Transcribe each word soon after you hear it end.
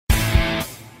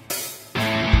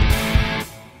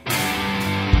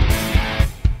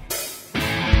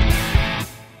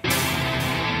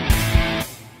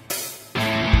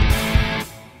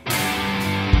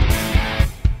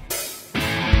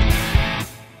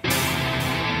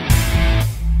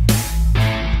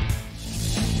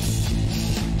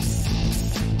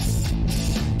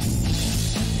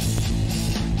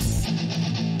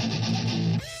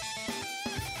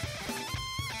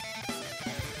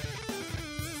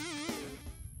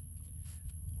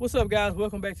What's up, guys?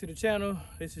 Welcome back to the channel.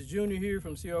 This is Junior here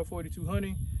from CR42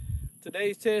 Hunting.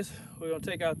 Today's test, we're going to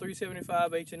take our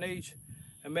 375 H&H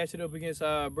and match it up against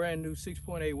our brand new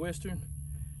 6.8 Western.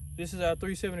 This is our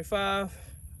 375,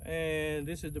 and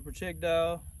this is the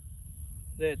projectile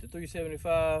that the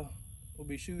 375 will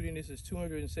be shooting. This is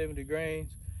 270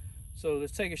 grains. So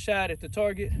let's take a shot at the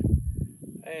target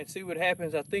and see what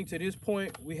happens. I think to this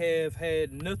point we have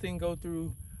had nothing go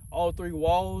through all three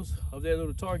walls of that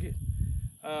little target.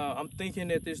 I'm thinking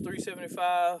that this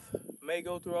 375 may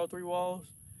go through all three walls.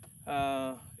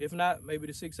 If not, maybe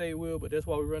the 6.8 will, but that's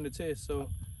why we run the test. So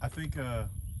I think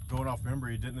going off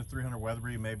memory, didn't the 300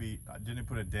 Weatherby maybe didn't it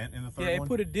put a dent in the third one? Yeah, it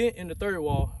put a dent in the third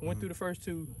wall. Went through the first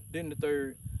two, dent in the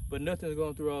third, but nothing's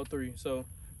going through all three. So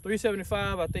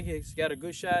 375, I think it's got a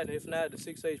good shot, and if not, the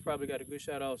 6.8's probably got a good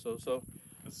shot also. So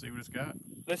let's see what it's got.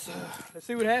 Let's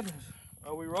see what happens.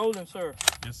 Are we rolling, sir?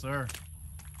 Yes, sir.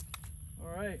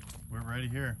 All right. We're ready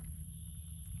here.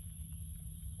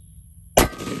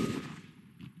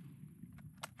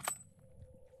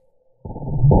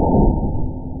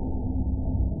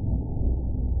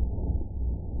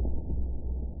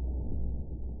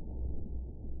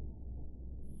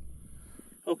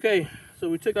 Okay, so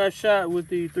we took our shot with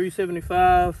the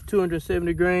 375,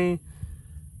 270 grain.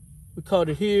 We caught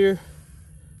it here,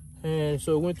 and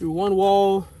so it went through one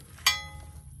wall,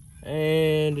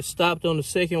 and it stopped on the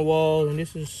second wall, and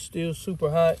this is still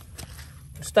super hot.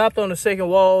 It stopped on the second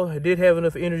wall. It did have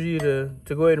enough energy to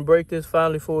go ahead and break this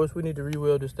finally for us. We need to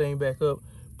re-weld this thing back up.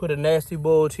 Put a nasty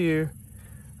bulge here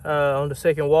on the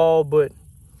second wall, but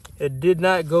it did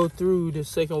not go through the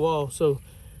second wall. So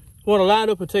want to line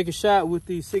up and take a shot with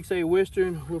the 6.8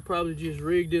 Western. We'll probably just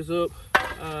rig this up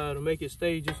to make it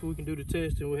stay just so we can do the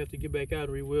test, and we'll have to get back out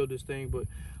and re-weld this thing. But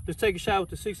let's take a shot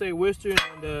with the 6.8 Western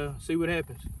and see what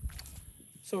happens.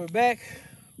 So we're back.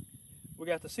 We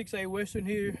got the 6.8 Western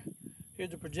here.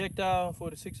 Here's the projectile for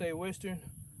the 6.8 Western.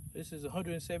 This is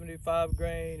 175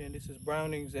 grain, and this is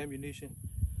Browning's ammunition.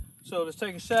 So let's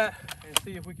take a shot and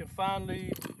see if we can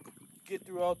finally get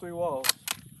through all three walls.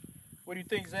 What do you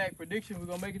think, Zach? Prediction, we're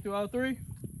gonna make it through all three?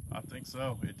 I think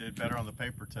so. It did better on the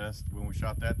paper test when we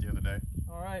shot that the other day.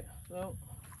 All right, so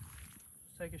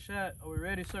let's take a shot. Are we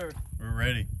ready, sir? We're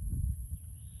ready.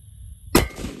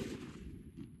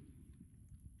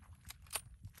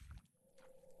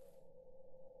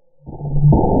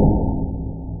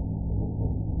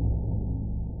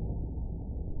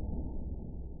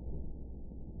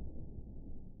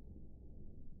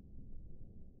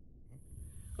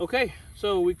 Okay,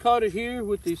 so we caught it here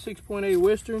with the 6.8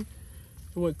 Western.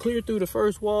 It went clear through the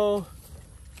first wall,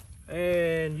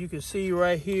 and you can see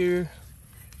right here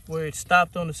where it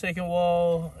stopped on the second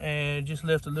wall and just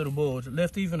left a little bulge. It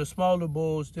left even a smaller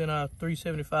bulge than our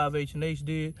 375 H&H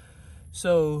did.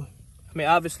 So, I mean,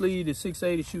 obviously the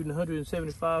 6.8 is shooting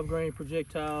 175 grain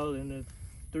projectile, and the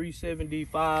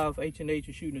 375 H&H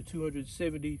is shooting a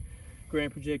 270 grain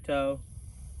projectile.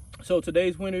 So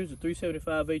today's winner is the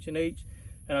 375 H&H.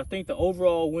 And I think the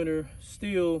overall winner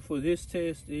still for this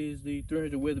test is the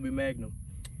 300 Weatherby Magnum,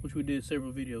 which we did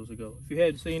several videos ago. If you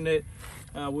hadn't seen that,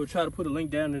 we'll try to put a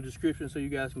link down in the description so you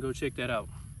guys can go check that out.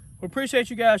 We appreciate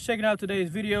you guys checking out today's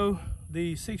video,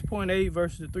 the 6.8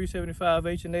 versus the 375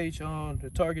 H&H on the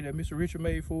target that Mr. Richard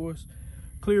made for us.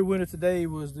 Clear winner today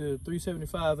was the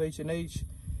 375 H&H.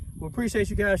 We appreciate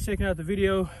you guys checking out the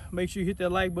video. Make sure you hit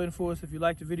that like button for us if you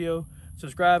liked the video.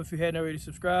 Subscribe if you hadn't already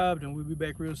subscribed, and we'll be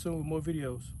back real soon with more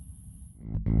videos.